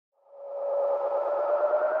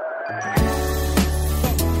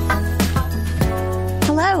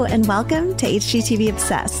Hello, and welcome to HGTV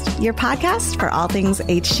Obsessed, your podcast for all things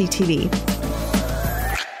HGTV.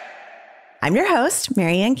 I'm your host,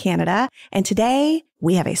 Marianne Canada, and today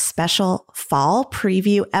we have a special fall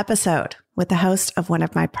preview episode with the host of one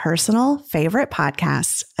of my personal favorite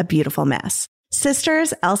podcasts, A Beautiful Mess.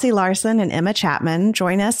 Sisters Elsie Larson and Emma Chapman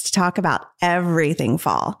join us to talk about everything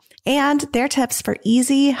fall and their tips for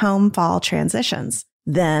easy home fall transitions.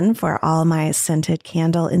 Then, for all my scented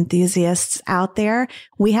candle enthusiasts out there,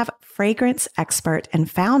 we have fragrance expert and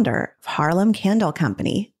founder of Harlem Candle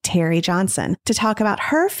Company, Terry Johnson, to talk about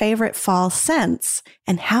her favorite fall scents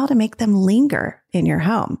and how to make them linger in your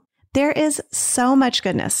home. There is so much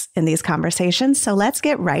goodness in these conversations, so let's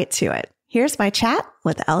get right to it. Here's my chat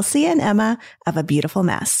with Elsie and Emma of A Beautiful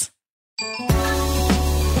Mess.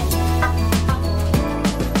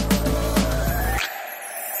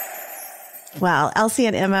 Well, Elsie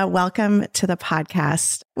and Emma, welcome to the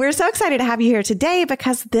podcast. We're so excited to have you here today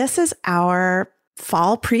because this is our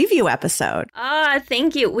fall preview episode.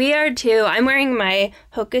 Thank you. We are too. I'm wearing my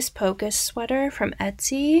Hocus Pocus sweater from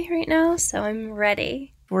Etsy right now, so I'm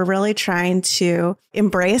ready. We're really trying to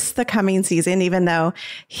embrace the coming season, even though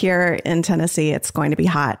here in Tennessee, it's going to be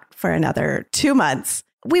hot for another 2 months.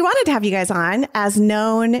 We wanted to have you guys on as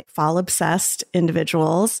known fall-obsessed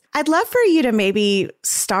individuals. I'd love for you to maybe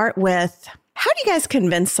start with, how do you guys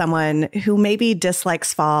convince someone who maybe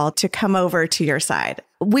dislikes fall to come over to your side?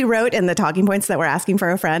 We wrote in the talking points that we're asking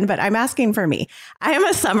for a friend, but I'm asking for me. I am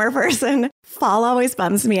a summer person. Fall always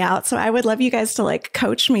bums me out. So I would love you guys to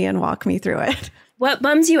coach me and walk me through it. What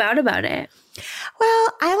bums you out about it?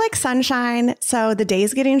 Well, I like sunshine, so the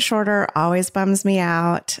days getting shorter always bums me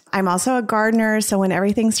out. I'm also a gardener, so when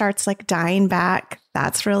everything starts dying back,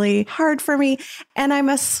 that's really hard for me. And I'm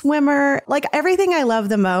a swimmer. Everything I love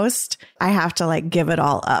the most, I have to give it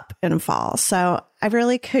all up in fall. So I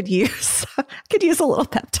really could use a little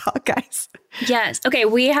pep talk, guys. Yes. Okay,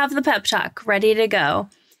 we have the pep talk ready to go.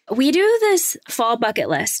 We do this fall bucket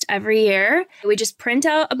list every year. We just print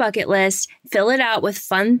out a bucket list, fill it out with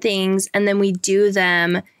fun things, and then we do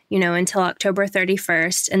them, until October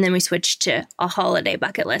 31st. And then we switch to a holiday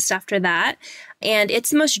bucket list after that. And it's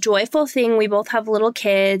the most joyful thing. We both have little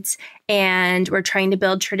kids and we're trying to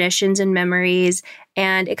build traditions and memories.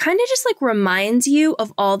 And it kind of just reminds you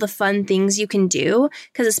of all the fun things you can do.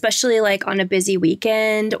 Because especially on a busy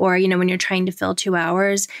weekend or, when you're trying to fill 2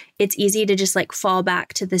 hours, it's easy to just fall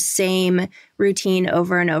back to the same routine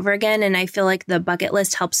over and over again. And I feel like the bucket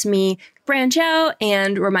list helps me branch out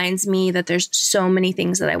and reminds me that there's so many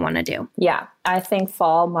things that I want to do. Yeah, I think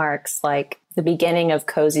fall marks the beginning of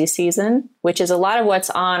cozy season, which is a lot of what's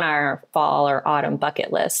on our fall or autumn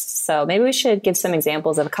bucket list. So maybe we should give some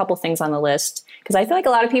examples of a couple things on the list, because I feel like a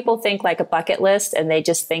lot of people think a bucket list and they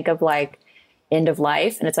just think of end of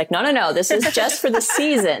life. And it's no, this is just for the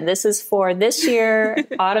season. This is for this year,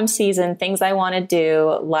 autumn season, things I want to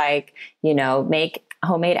do, make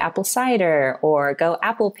homemade apple cider or go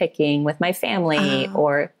apple picking with my family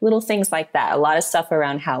or little things like that. A lot of stuff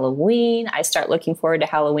around Halloween. I start looking forward to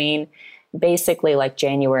Halloween basically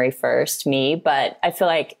January 1st, me. But I feel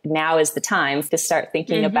like now is the time to start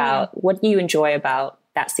thinking about what you enjoy about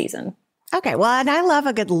that season. Okay. Well, and I love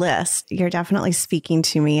a good list. You're definitely speaking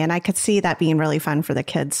to me. And I could see that being really fun for the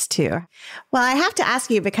kids too. Well, I have to ask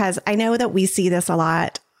you, because I know that we see this a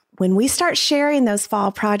lot. When we start sharing those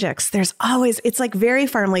fall projects, it's very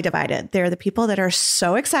firmly divided. There are the people that are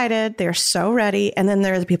so excited, they're so ready. And then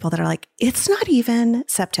there are the people that are it's not even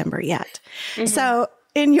September yet. Mm-hmm. So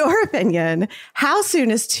in your opinion, how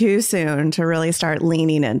soon is too soon to really start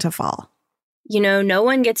leaning into fall? No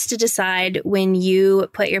one gets to decide when you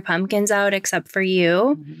put your pumpkins out except for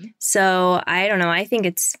you. Mm-hmm. So I don't know. I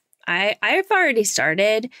think I've already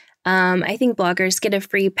started. I think bloggers get a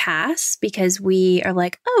free pass because we are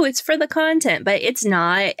it's for the content, but it's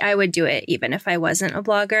not. I would do it even if I wasn't a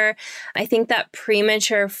blogger. I think that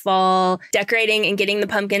premature fall decorating and getting the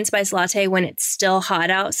pumpkin spice latte when it's still hot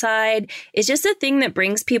outside is just a thing that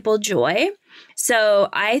brings people joy. So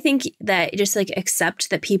I think that just accept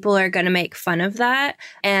that people are going to make fun of that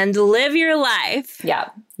and live your life. Yeah.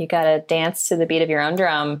 You got to dance to the beat of your own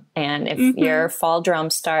drum. And if your fall drum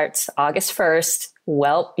starts August 1st,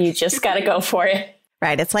 well, you just got to go for it.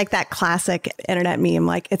 Right. It's like that classic internet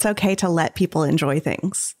meme, it's okay to let people enjoy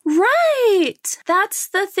things. Right. That's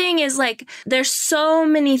the thing is there's so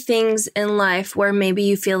many things in life where maybe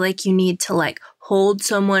you feel you need to hold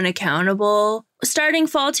someone accountable. Starting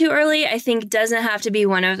fall too early, I think doesn't have to be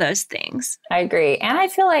one of those things. I agree. And I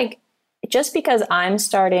feel just because I'm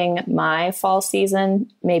starting my fall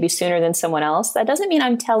season maybe sooner than someone else, that doesn't mean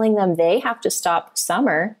I'm telling them they have to stop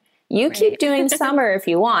summer. You keep doing summer if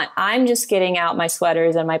you want. I'm just getting out my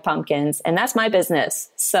sweaters and my pumpkins, and that's my business.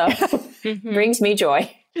 So brings me joy.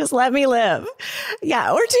 Just let me live.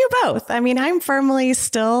 Yeah, or do both. I mean, I'm firmly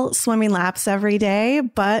still swimming laps every day,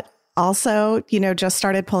 but also, just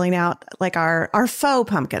started pulling out like our faux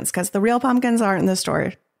pumpkins because the real pumpkins aren't in the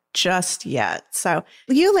store just yet. So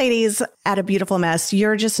you ladies at A Beautiful Mess,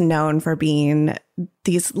 you're just known for being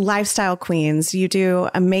these lifestyle queens. You do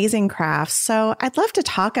amazing crafts. So I'd love to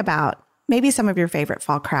talk about maybe some of your favorite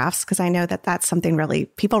fall crafts, because I know that that's something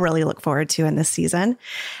people really look forward to in this season.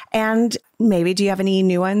 And maybe do you have any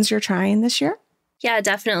new ones you're trying this year? Yeah,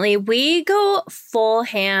 definitely. We go full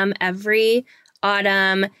ham every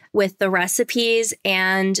autumn with the recipes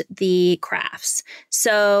and the crafts.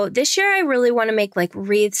 So this year I really want to make like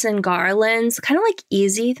wreaths and garlands, kind of like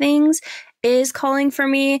easy things is calling for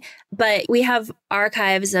me. But we have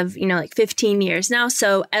archives of, like 15 years now.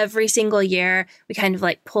 So every single year we kind of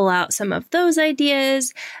like pull out some of those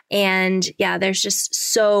ideas. And yeah, there's just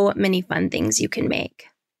so many fun things you can make.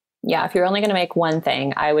 Yeah, if you're only going to make one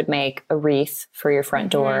thing, I would make a wreath for your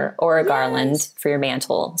front door or a garland for your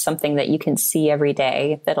mantle, something that you can see every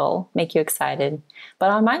day that'll make you excited.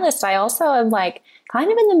 But on my list, I also am like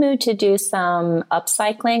kind of in the mood to do some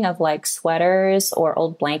upcycling of like sweaters or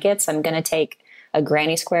old blankets. I'm going to take a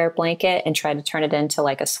granny square blanket and try to turn it into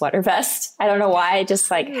like a sweater vest. I don't know why. I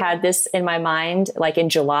just like had this in my mind like in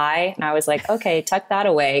July, and I was like, okay, tuck that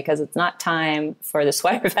away because it's not time for the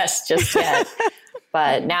sweater vest just yet.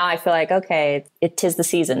 But now I feel like, okay, it is the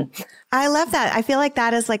season. I love that. I feel like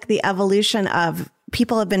that is like the evolution of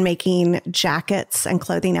people have been making jackets and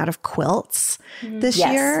clothing out of quilts this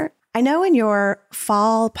year. I know in your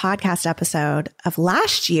fall podcast episode of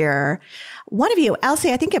last year, one of you,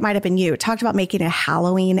 Elsie, I think it might have been you, talked about making a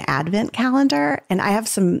Halloween advent calendar. And I have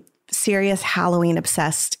some serious Halloween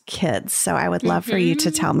obsessed kids. So I would love for you to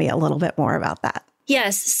tell me a little bit more about that.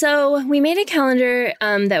 Yes. So we made a calendar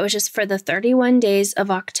that was just for the 31 days of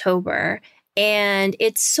October. And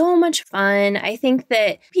it's so much fun. I think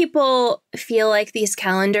that people feel like these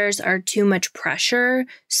calendars are too much pressure,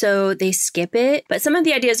 so they skip it. But some of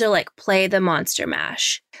the ideas are like play the Monster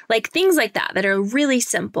Mash, like things like that are really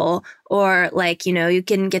simple. Or like, you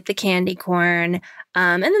can get the candy corn.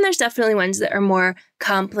 And then there's definitely ones that are more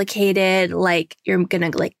complicated, like you're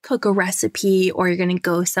going to like cook a recipe or you're going to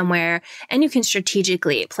go somewhere and you can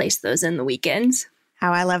strategically place those in the weekends. Oh,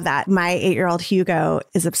 I love that. My 8-year-old Hugo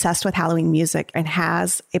is obsessed with Halloween music and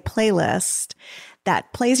has a playlist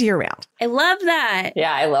that plays year round. I love that.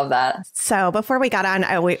 Yeah, I love that. So before we got on,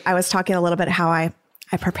 I was talking a little bit how I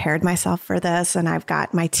prepared myself for this, and I've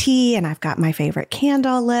got my tea and I've got my favorite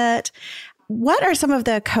candle lit. What are some of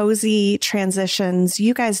the cozy transitions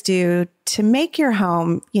you guys do to make your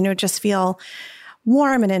home, just feel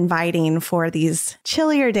warm and inviting for these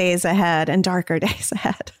chillier days ahead and darker days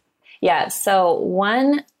ahead? Yeah. So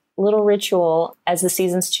one little ritual as the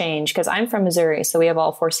seasons change, because I'm from Missouri, so we have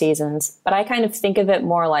all 4 seasons, but I kind of think of it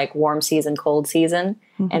more like warm season, cold season.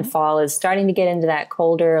 And fall is starting to get into that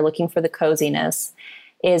colder, looking for the coziness,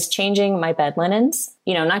 is changing my bed linens,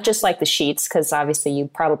 not just like the sheets, because obviously you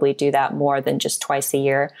probably do that more than just twice a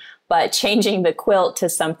year, but changing the quilt to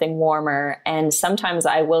something warmer. And sometimes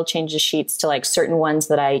I will change the sheets to like certain ones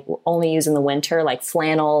that I only use in the winter, like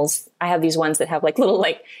flannels. I have these ones that have like little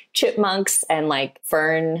like chipmunks and like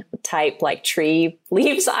fern type like tree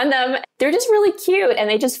leaves on them. They're just really cute and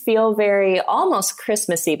they just feel very almost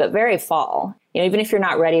Christmassy, but very fall. Even if you're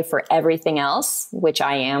not ready for everything else, which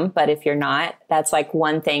I am, but if you're not, that's like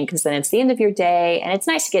one thing, because then it's the end of your day and it's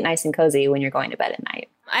nice to get nice and cozy when you're going to bed at night.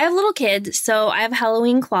 I have little kids, so I have a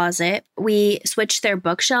Halloween closet. We switched their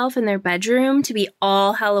bookshelf in their bedroom to be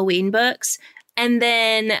all Halloween books. And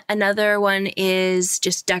then another one is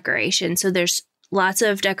just decoration. So there's lots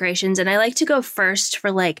of decorations. And I like to go first for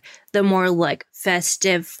like the more like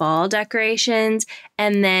festive fall decorations.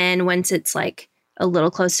 And then once it's like a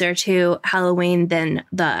little closer to Halloween, than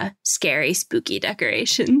the scary, spooky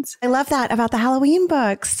decorations. I love that about the Halloween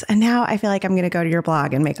books. And now I feel like I'm going to go to your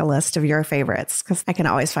blog and make a list of your favorites, because I can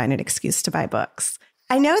always find an excuse to buy books.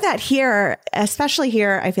 I know that here, especially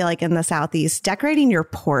here, I feel like in the Southeast, decorating your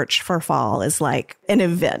porch for fall is like an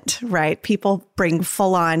event, right? People bring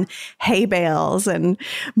full on hay bales and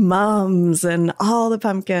mums and all the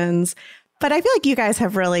pumpkins. But I feel like you guys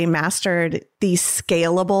have really mastered the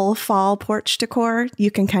scalable fall porch decor. You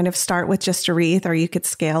can kind of start with just a wreath, or you could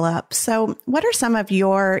scale up. So what are some of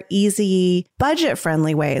your easy,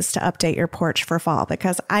 budget-friendly ways to update your porch for fall?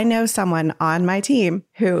 Because I know someone on my team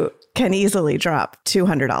who can easily drop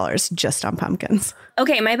 $200 just on pumpkins.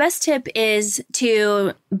 Okay, my best tip is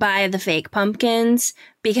to buy the fake pumpkins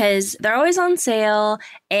because they're always on sale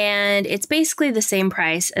and it's basically the same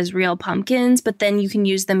price as real pumpkins, but then you can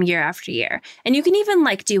use them year after year. And you can even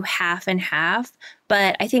like do half and half,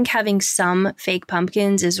 but I think having some fake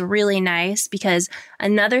pumpkins is really nice because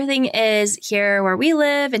another thing is here where we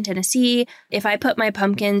live in Tennessee, if I put my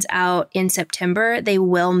pumpkins out in September, they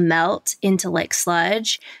will melt into like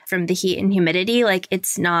sludge from the heat and humidity. Like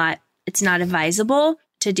it's not advisable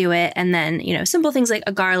to do it. And then, simple things like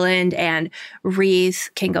a garland and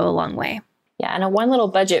wreath can go a long way. Yeah. And a one little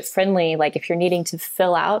budget friendly, like if you're needing to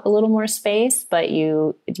fill out a little more space, but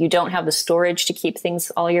you don't have the storage to keep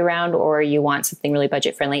things all year round, or you want something really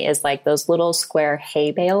budget friendly, is like those little square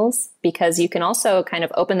hay bales, because you can also kind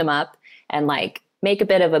of open them up and like make a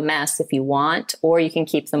bit of a mess if you want, or you can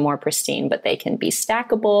keep them more pristine, but they can be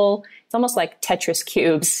stackable. It's almost like Tetris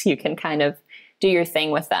cubes. You can kind of do your thing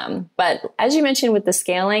with them. But as you mentioned with the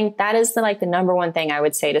scaling, that is the number one thing I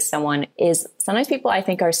would say to someone is sometimes people I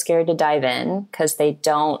think are scared to dive in because they're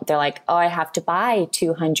like, oh, I have to buy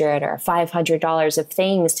 $200 or $500 of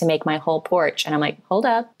things to make my whole porch. And I'm like, hold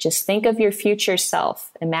up, just think of your future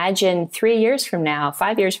self. Imagine 3 years from now,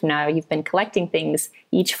 5 years from now, you've been collecting things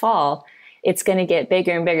each fall. It's going to get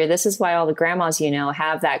bigger and bigger. This is why all the grandmas,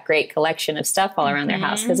 have that great collection of stuff all around their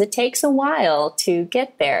house, because it takes a while to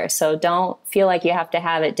get there. So don't feel like you have to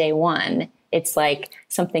have it day one. It's like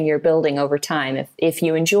something you're building over time if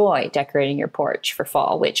you enjoy decorating your porch for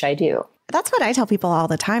fall, which I do. That's what I tell people all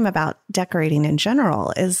the time about decorating in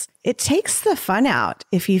general is it takes the fun out.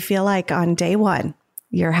 If you feel like on day one,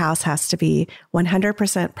 your house has to be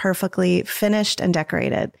 100% perfectly finished and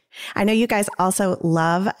decorated. I know you guys also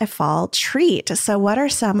love a fall treat. So what are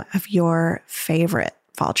some of your favorite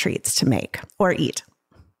fall treats to make or eat?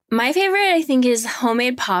 My favorite, I think, is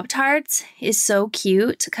homemade Pop-Tarts. Is so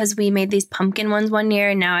cute because we made these pumpkin ones one year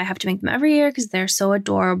and now I have to make them every year because they're so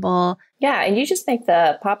adorable. Yeah, and you just make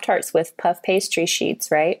the Pop-Tarts with puff pastry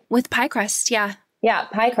sheets, right? With pie crust, yeah. Yeah,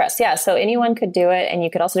 pie crust. Yeah, so anyone could do it, and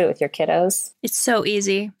you could also do it with your kiddos. It's so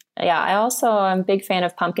easy. Yeah, I also am a big fan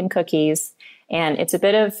of pumpkin cookies, and it's a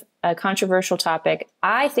bit of a controversial topic.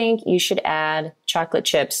 I think you should add chocolate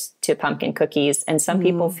chips to pumpkin cookies, and some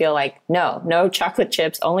people feel like, no chocolate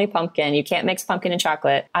chips, only pumpkin. You can't mix pumpkin and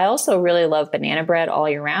chocolate. I also really love banana bread all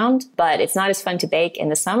year round, but it's not as fun to bake in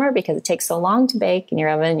the summer because it takes so long to bake in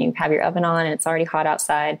your oven. You have your oven on, and it's already hot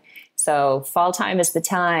outside. So fall time is the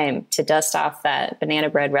time to dust off that banana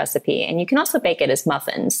bread recipe. And you can also bake it as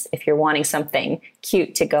muffins if you're wanting something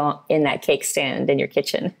cute to go in that cake stand in your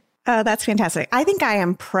kitchen. Oh, that's fantastic. I think I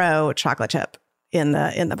am pro chocolate chip in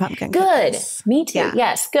the pumpkin. Good. Cookies. Me too. Yeah.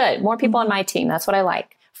 Yes, good. More people on my team. That's what I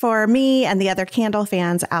like. For me and the other candle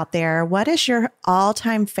fans out there, what is your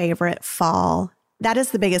all-time favorite fall? That is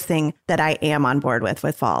the biggest thing that I am on board with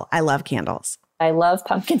fall. I love candles. I love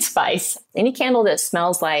pumpkin spice. Any candle that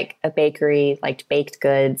smells like a bakery, like baked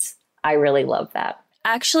goods, I really love that.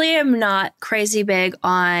 Actually, I'm not crazy big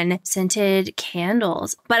on scented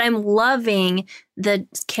candles, but I'm loving the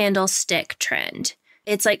candlestick trend.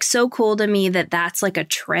 It's like so cool to me that that's like a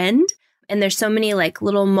trend. And there's so many like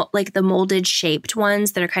little, like the molded shaped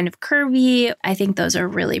ones that are kind of curvy. I think those are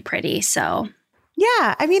really pretty. So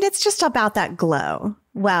yeah, I mean, it's just about that glow.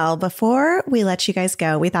 Well, before we let you guys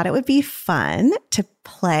go, we thought it would be fun to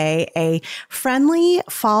play a friendly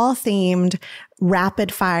fall-themed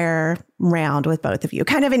rapid fire round with both of you,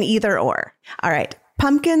 kind of an either or. All right,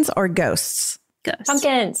 pumpkins or ghosts? Ghosts.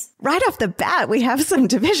 Pumpkins. Right off the bat, we have some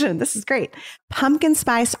division. This is great. Pumpkin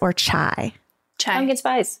spice or chai? Chai. Pumpkin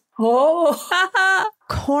spice. Oh.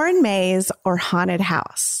 Corn maze or haunted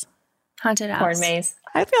house? Haunted house. Corn maze.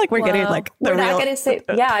 I feel like we're getting like the we're real... not going to say,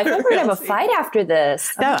 yeah, I feel like we're going to have a fight after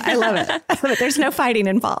this. No, I love it. I love it. There's no fighting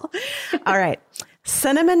in fall. All right.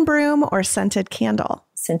 Cinnamon broom or scented candle?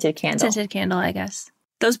 Scented candle. Scented candle, I guess.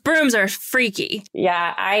 Those brooms are freaky.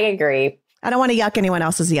 Yeah, I agree. I don't want to yuck anyone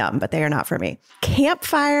else's yum, but they are not for me.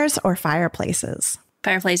 Campfires or fireplaces?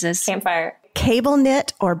 Fireplaces. Campfire. Cable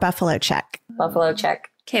knit or buffalo check? Buffalo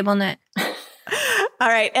check. Cable knit. All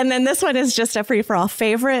right. And then this one is just a free-for-all.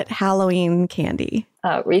 Favorite Halloween candy?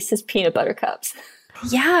 Reese's Peanut Butter Cups.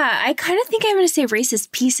 Yeah, I kind of think I'm going to say Reese's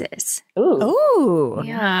Pieces. Ooh. Ooh.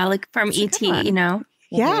 Yeah, like from E.T., you know?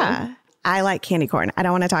 Yeah. Mm-hmm. I like candy corn. I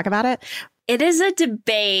don't want to talk about it. It is a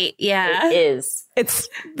debate. Yeah. It is. It's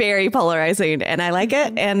very polarizing and I like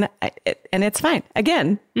it. And it's fine.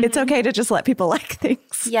 Again, it's okay to just let people like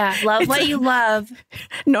things. Yeah. Love what you love.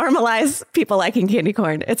 Normalize people liking candy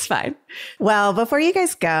corn. It's fine. Well, before you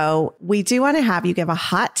guys go, we do want to have you give a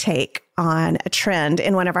hot take on a trend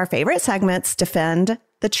in one of our favorite segments, Defend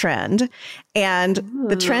the trend. And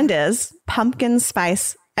the trend is pumpkin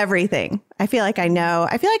spice everything. I feel like I know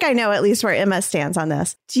at least where Emma stands on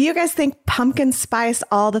this. Do you guys think pumpkin spice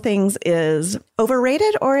all the things is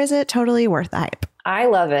overrated, or is it totally worth the hype? I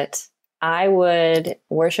love it. I would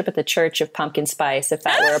worship at the Church of Pumpkin Spice if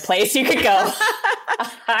that were a place you could go.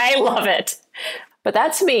 I love it. But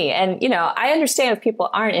that's me. And, I understand if people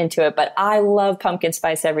aren't into it, but I love pumpkin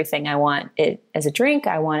spice everything. I want it as a drink.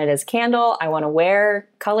 I want it as a candle. I want to wear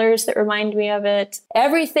colors that remind me of it.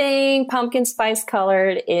 Everything pumpkin spice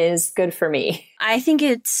colored is good for me. I think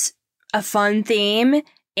it's a fun theme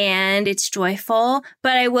and it's joyful,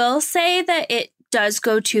 but I will say that it does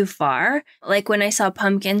go too far. Like when I saw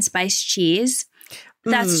pumpkin spice cheese,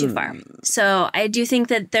 that's too far. So I do think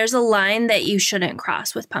that there's a line that you shouldn't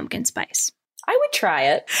cross with pumpkin spice. I would try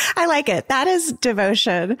it. I like it. That is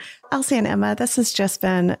devotion. Elsie and Emma, this has just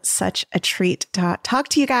been such a treat to talk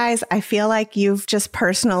to you guys. I feel like you've just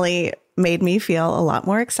personally made me feel a lot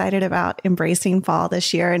more excited about embracing fall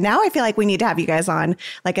this year. And now I feel like we need to have you guys on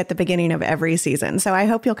like at the beginning of every season. So I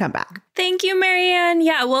hope you'll come back. Thank you, Marianne.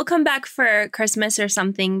 Yeah, we'll come back for Christmas or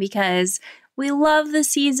something because we love the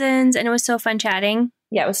seasons and it was so fun chatting.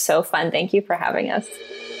 Yeah, it was so fun. Thank you for having us.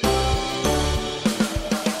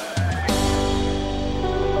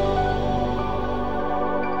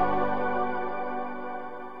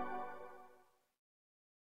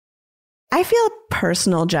 I feel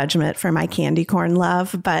personal judgment for my candy corn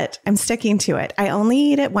love, but I'm sticking to it. I only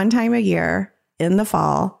eat it one time a year in the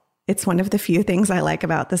fall. It's one of the few things I like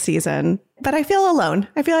about the season, but I feel alone.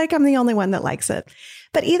 I feel like I'm the only one that likes it.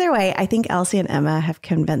 But either way, I think Elsie and Emma have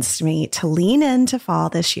convinced me to lean into fall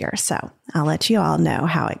this year. So I'll let you all know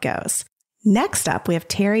how it goes. Next up, we have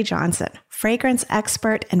Terry Johnson, fragrance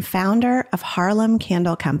expert and founder of Harlem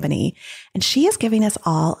Candle Company. And she is giving us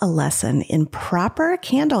all a lesson in proper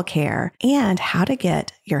candle care and how to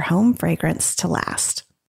get your home fragrance to last.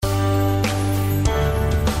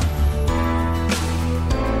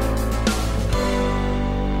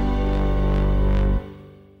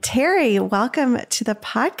 Terry, welcome to the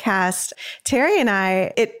podcast. Terry and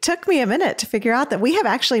I, it took me a minute to figure out that we have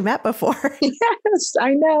actually met before. Yes,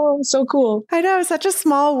 I know. So cool. I know, such a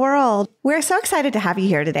small world. We're so excited to have you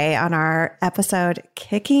here today on our episode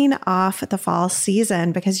kicking off the fall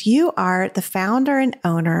season because you are the founder and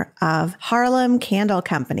owner of Harlem Candle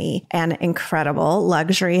Company, an incredible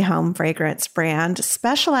luxury home fragrance brand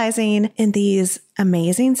specializing in these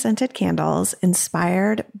amazing scented candles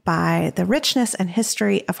inspired by the richness and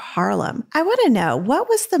history of Harlem. I want to know, what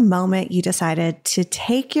was the moment you decided to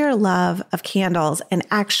take your love of candles and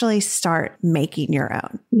actually start making your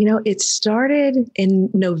own? It started in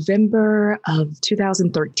November of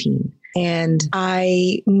 2013. And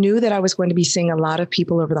I knew that I was going to be seeing a lot of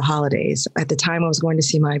people over the holidays. At the time, I was going to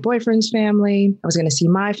see my boyfriend's family. I was going to see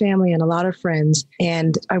my family and a lot of friends.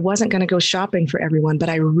 And I wasn't going to go shopping for everyone, but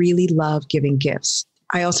I really love giving gifts.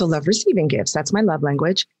 I also love receiving gifts. That's my love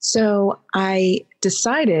language. So I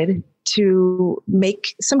decided to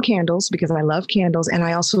make some candles because I love candles and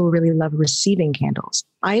I also really love receiving candles.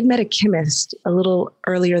 I had met a chemist a little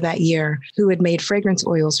earlier that year who had made fragrance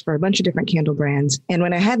oils for a bunch of different candle brands. And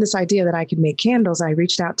when I had this idea that I could make candles, I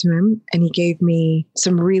reached out to him and he gave me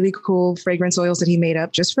some really cool fragrance oils that he made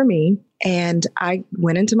up just for me. And I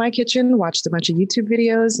went into my kitchen, watched a bunch of YouTube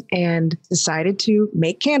videos and decided to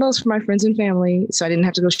make candles for my friends and family so I didn't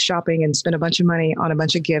have to go shopping and spend a bunch of money on a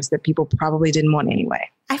bunch of gifts that people probably didn't want anyway.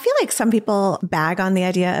 I feel like some people bag on the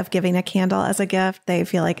idea of giving a candle as a gift. They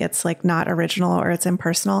feel like it's like not original or it's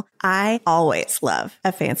impersonal. I always love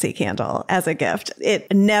a fancy candle as a gift.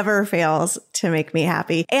 It never fails to make me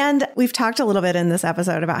happy. And we've talked a little bit in this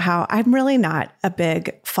episode about how I'm really not a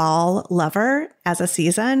big fall lover as a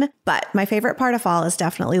season, but my favorite part of fall is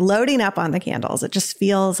definitely loading up on the candles. It just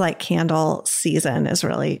feels like candle season is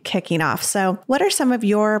really kicking off. So what are some of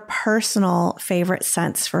your personal favorite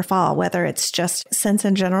scents for fall, whether it's just scents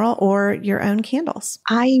in general or your own candles?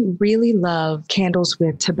 I really love candles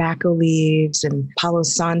with tobacco leaves and Palo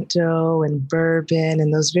Santo and bourbon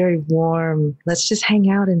and those very warm, let's just hang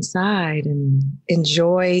out inside and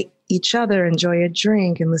enjoy each other, enjoy a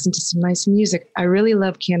drink and listen to some nice music. I really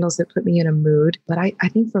love candles that put me in a mood, but I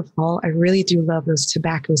think for fall, I really do love those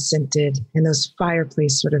tobacco scented and those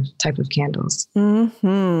fireplace sort of type of candles.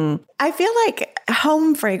 Mm-hmm. I feel like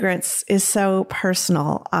home fragrance is so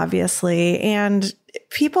personal, obviously, and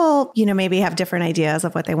people, maybe have different ideas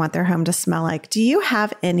of what they want their home to smell like. Do you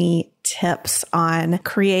have any tips on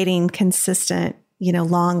creating consistent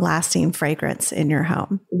long lasting fragrance in your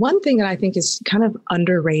home? One thing that I think is kind of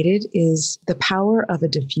underrated is the power of a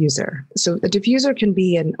diffuser. So a diffuser can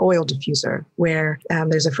be an oil diffuser where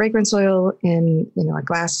there's a fragrance oil in, a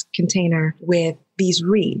glass container with these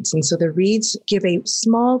reeds. And so the reeds give a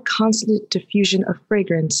small constant diffusion of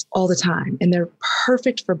fragrance all the time. And they're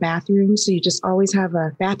perfect for bathrooms. So you just always have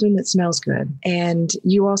a bathroom that smells good. And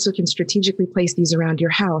you also can strategically place these around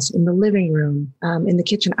your house, in the living room, in the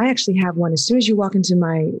kitchen. I actually have one as soon as you walk into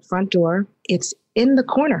my front door. It's in the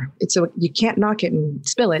corner. So you can't knock it and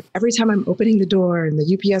spill it. Every time I'm opening the door and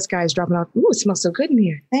the UPS guy is dropping off, ooh, it smells so good in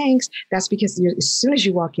here. Thanks. That's because as soon as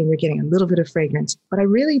you walk in, you're getting a little bit of fragrance. But I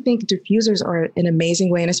really think diffusers are an amazing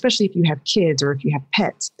way, and especially if you have kids or if you have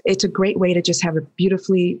pets, it's a great way to just have a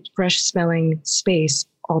beautifully fresh smelling space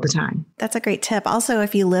all the time. That's a great tip. Also,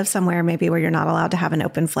 if you live somewhere maybe where you're not allowed to have an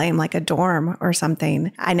open flame, like a dorm or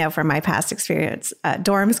something, I know from my past experience,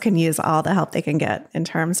 dorms can use all the help they can get in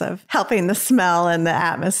terms of helping the smell and the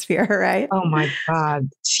atmosphere, right? Oh my God.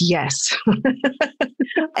 Yes.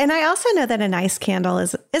 And I also know that a nice candle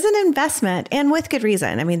is an investment, and with good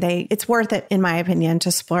reason. I mean, it's worth it, in my opinion,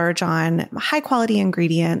 to splurge on high quality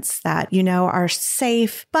ingredients that are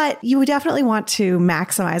safe, but you would definitely want to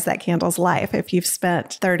maximize that candle's life if you've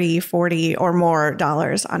spent $30, $40 or more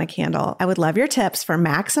dollars on a candle. I would love your tips for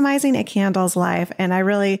maximizing a candle's life. And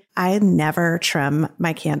I never trim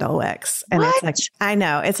my candle wicks. And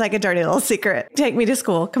it's like a dirty little secret. Take me to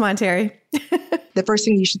school. Come on, Terry. The first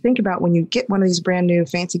thing you should think about when you get one of these brand new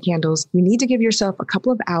fancy candles, you need to give yourself a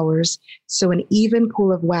couple of hours so an even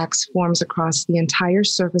pool of wax forms across the entire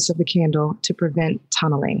surface of the candle to prevent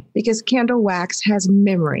tunneling. Because candle wax has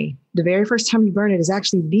memory. The very first time you burn it is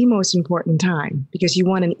actually the most important time, because you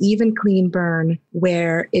want an even, clean burn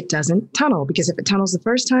where it doesn't tunnel. Because if it tunnels the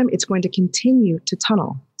first time, it's going to continue to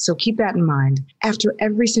tunnel. So keep that in mind. After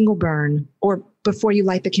every single burn, or before you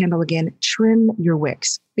light the candle again, trim your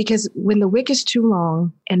wicks. Because when the wick is too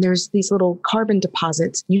long and there's these little carbon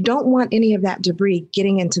deposits, you don't want any of that debris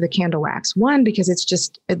getting into the candle wax. One, because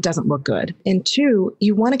it doesn't look good. And two,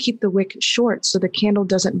 you want to keep the wick short so the candle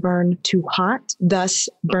doesn't burn too hot, thus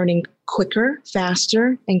burning quicker,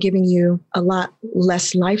 faster, and giving you a lot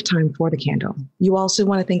less lifetime for the candle. You also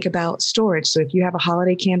want to think about storage. So if you have a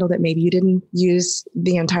holiday candle that maybe you didn't use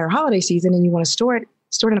the entire holiday season and you want to store it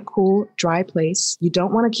in a cool, dry place. You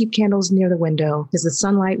don't want to keep candles near the window because the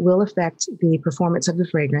sunlight will affect the performance of the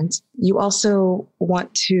fragrance. You also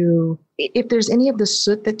want to, if there's any of the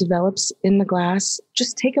soot that develops in the glass,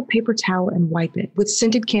 just take a paper towel and wipe it. With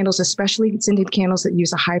scented candles, especially scented candles that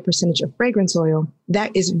use a high percentage of fragrance oil,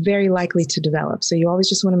 that is very likely to develop. So you always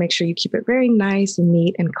just want to make sure you keep it very nice and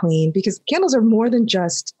neat and clean, because candles are more than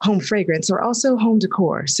just home fragrance. They're also home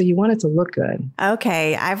decor. So you want it to look good.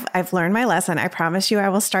 Okay. I've learned my lesson. I promise you I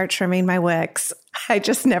will start trimming my wicks. I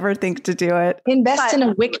just never think to do it. Invest in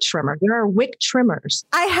a wick trimmer. There are wick trimmers.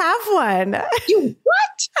 I have one. You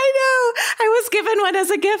what? I know. I was given one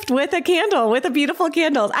as a gift with a candle, with a beautiful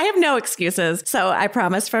candle. I have no excuses. So I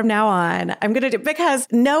promise from now on, I'm going to do, because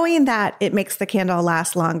knowing that it makes the candle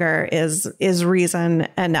last longer is reason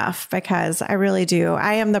enough, because I really do.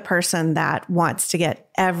 I am the person that wants to get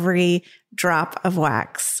every drop of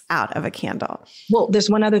wax out of a candle. Well, there's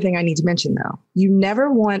one other thing I need to mention, though. You never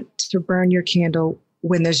want to burn your candle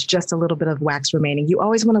when there's just a little bit of wax remaining. You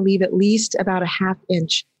always want to leave at least about a ½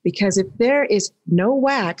 inch, because if there is no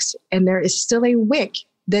wax and there is still a wick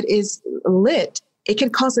that is lit, it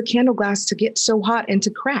can cause the candle glass to get so hot and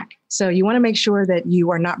to crack. So you want to make sure that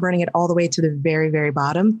you are not burning it all the way to the very, very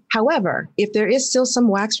bottom. However, if there is still some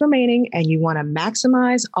wax remaining and you want to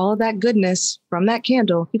maximize all of that goodness from that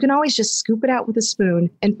candle, you can always just scoop it out with a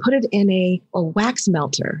spoon and put it in a wax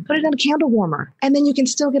melter. Put it in a candle warmer, and then you can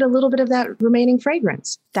still get a little bit of that remaining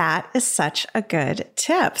fragrance. That is such a good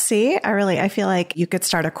tip. See, I feel like you could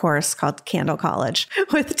start a course called Candle College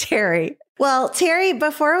with Terry. Well, Terry,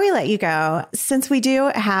 before we let you go, since we do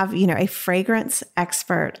have, a fragrance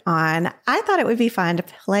expert on, I thought it would be fun to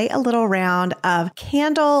play a little round of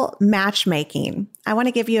candle matchmaking. I want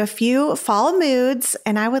to give you a few fall moods,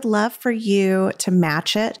 and I would love for you to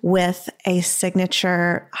match it with a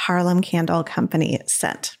signature Harlem Candle Company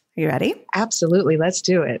scent. Are you ready? Absolutely. Let's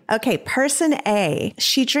do it. Okay. Person A,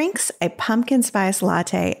 she drinks a pumpkin spice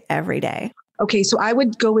latte every day. Okay, so I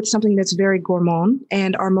would go with something that's very gourmand,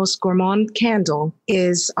 and our most gourmand candle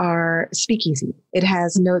is our Speakeasy. It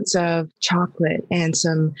has notes of chocolate and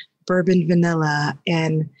some bourbon vanilla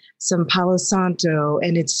and some Palo Santo,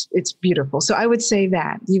 and it's beautiful. So I would say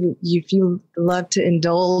that if you love to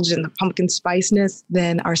indulge in the pumpkin spiceness,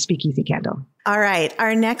 then our speakeasy candle. All right.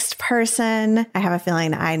 Our next person, I have a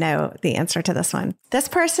feeling I know the answer to this one. This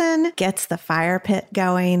person gets the fire pit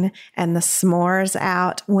going and the s'mores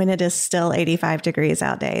out when it is still 85 degrees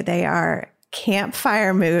out day. They are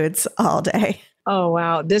campfire moods all day. Oh,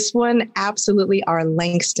 wow. This one, absolutely our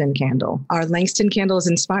Langston candle. Our Langston candle is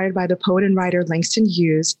inspired by the poet and writer Langston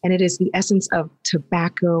Hughes, and it is the essence of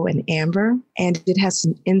tobacco and amber. And it has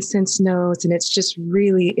some incense notes, and it's just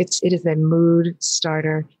really, it is a mood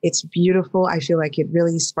starter. It's beautiful. I feel like it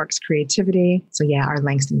really sparks creativity. So yeah, our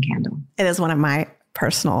Langston candle. It is one of my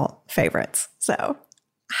personal favorites. So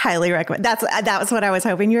highly recommend. That was what I was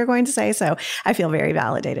hoping you were going to say. So I feel very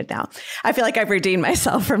validated now. I feel like I've redeemed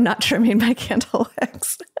myself from not trimming my candle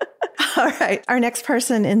wicks. All right. Our next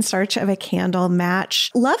person in search of a candle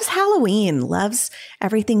match loves Halloween, loves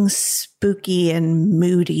everything spooky and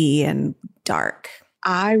moody and dark.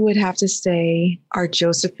 I would have to say our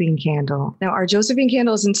Josephine candle. Now, our Josephine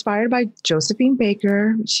candle is inspired by Josephine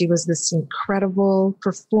Baker. She was this incredible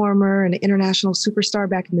performer and international superstar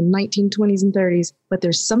back in the 1920s and 30s. But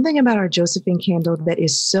there's something about our Josephine candle that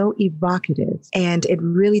is so evocative, and it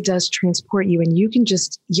really does transport you. And you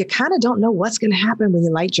kind of don't know what's going to happen when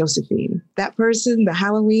you light Josephine. That person, the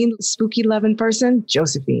Halloween spooky loving person,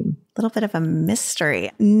 Josephine. A little bit of a mystery.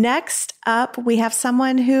 Next up, we have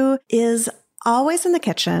someone who is always in the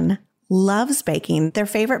kitchen, loves baking. Their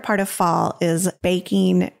favorite part of fall is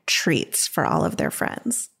baking treats for all of their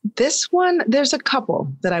friends. This one, there's a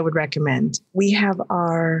couple that I would recommend. We have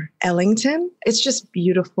our Ellington. It's just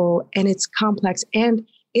beautiful and it's complex. And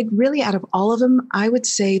it really, out of all of them, I would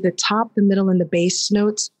say the top, the middle, and the base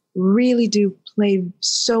notes really do play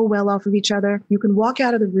so well off of each other. You can walk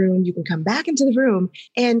out of the room, you can come back into the room,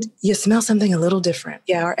 and you smell something a little different.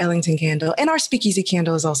 Yeah, our Ellington candle and our speakeasy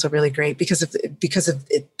candle is also really great because of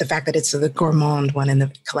the fact that it's the gourmand one in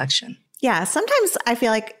the collection. Yeah, sometimes I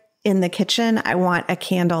feel like in the kitchen, I want a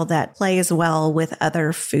candle that plays well with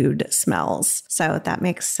other food smells. So that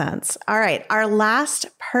makes sense. All right. Our last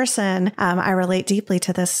person, I relate deeply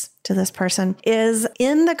to this person, is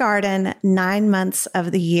in the garden 9 months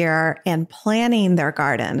of the year and planning their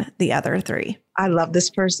garden the other 3. I love this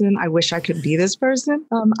person. I wish I could be this person.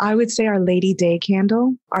 I would say our Lady Day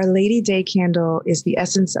candle. Our Lady Day candle is the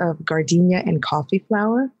essence of gardenia and coffee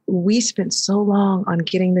flower. We spent so long on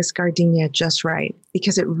getting this gardenia just right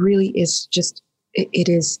because it really is just, it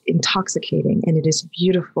is intoxicating and it is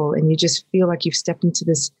beautiful. And you just feel like you've stepped into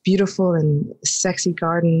this beautiful and sexy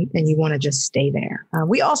garden and you want to just stay there.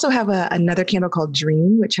 We also have another candle called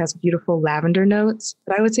Dream, which has beautiful lavender notes.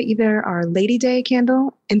 But I would say either our Lady Day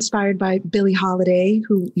candle, inspired by Billie Holiday,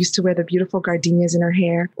 who used to wear the beautiful gardenias in her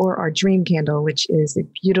hair, or our Dream candle, which is a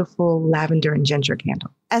beautiful lavender and ginger candle.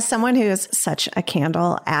 As someone who is such a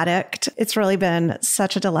candle addict, it's really been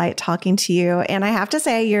such a delight talking to you. And I have to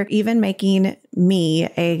say, you're even making me,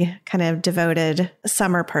 a kind of devoted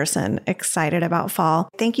summer person, excited about fall.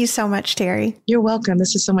 Thank you so much, Terry. You're welcome.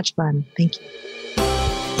 This is so much fun. Thank you.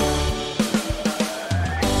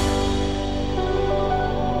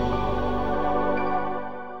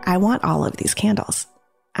 I want all of these candles.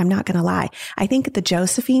 I'm not going to lie. I think the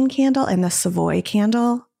Josephine candle and the Savoy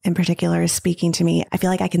candle in particular is speaking to me. I feel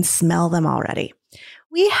like I can smell them already.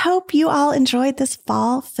 We hope you all enjoyed this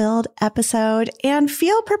fall-filled episode and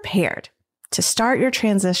feel prepared to start your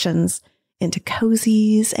transitions into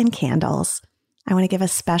cozies and candles. I want to give a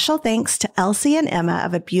special thanks to Elsie and Emma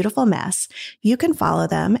of A Beautiful Mess. You can follow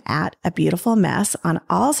them at A Beautiful Mess on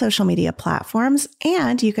all social media platforms,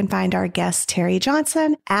 and you can find our guest Terry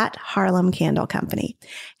Johnson at Harlem Candle Company.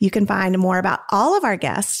 You can find more about all of our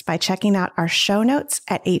guests by checking out our show notes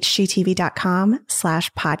at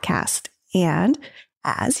hgtv.com/podcast. And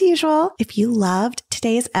as usual, if you loved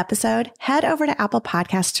today's episode, head over to Apple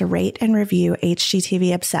Podcasts to rate and review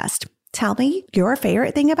HGTV Obsessed. Tell me your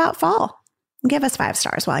favorite thing about fall. Give us 5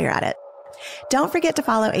 stars while you're at it. Don't forget to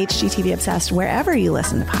follow HGTV Obsessed wherever you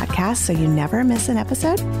listen to podcasts so you never miss an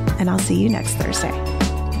episode. And I'll see you next Thursday.